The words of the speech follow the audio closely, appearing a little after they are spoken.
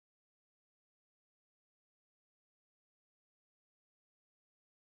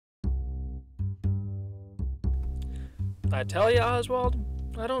I tell you, Oswald,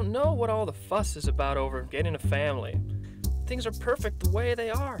 I don't know what all the fuss is about over getting a family. Things are perfect the way they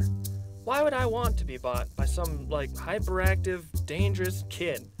are. Why would I want to be bought by some, hyperactive, dangerous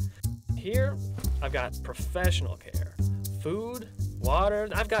kid? Here, I've got professional care. Food, water,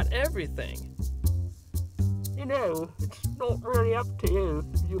 I've got everything. You know, it's not really up to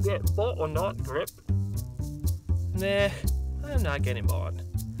you if you get bought or not, Grip. Nah, I'm not getting bought.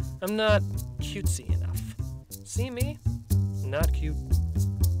 I'm not cutesy enough. See me? Not cute.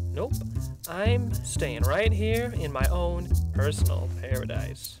 Nope. I'm staying right here in my own personal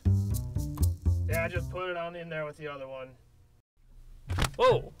paradise. Yeah, just put it on in there with the other one.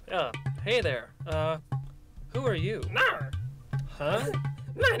 Whoa, hey there. Who are you? Nar! Huh?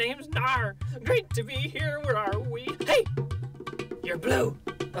 My name's Nar. Great to be here. Where are we? Hey! You're blue.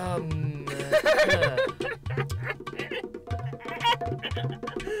 Uh.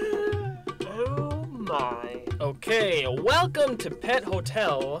 Oh my. Okay, welcome to Pet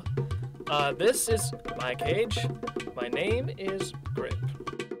Hotel. This is my cage. My name is Grip.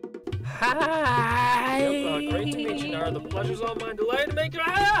 Hi! Yep, great to meet you, Nar. The pleasure's all mine. Delighted to make you.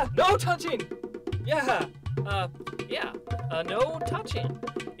 No touching! Yeah, no touching.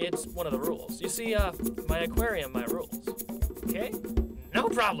 It's one of the rules. You see, my aquarium, my rules. Okay? No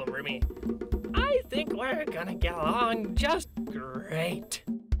problem, Remy. I think we're gonna get along just great.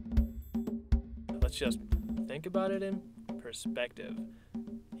 Let's just think about it in perspective.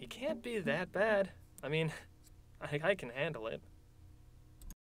 He can't be that bad. I mean, I can handle it.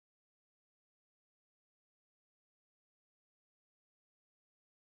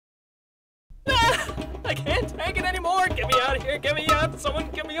 I can't take it anymore! Get me out of here! Get me out! Someone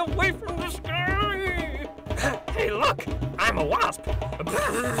get me away from the sky! Hey, look! I'm a wasp!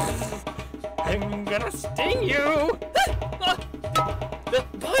 I'm gonna sting you!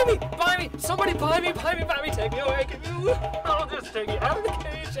 Buy me! Buy me! Somebody buy me! Buy me! Buy me! Take me away! I'll just take you out of the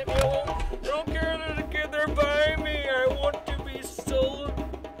cage. Take me home! I don't care that a kid there buy me! I want to be sold!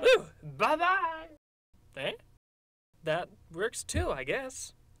 Woo! Bye-bye! Eh? That works too, I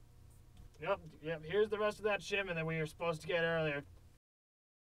guess. Yep, here's the rest of that shipment that we were supposed to get earlier.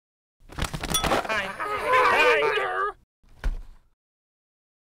 Hi.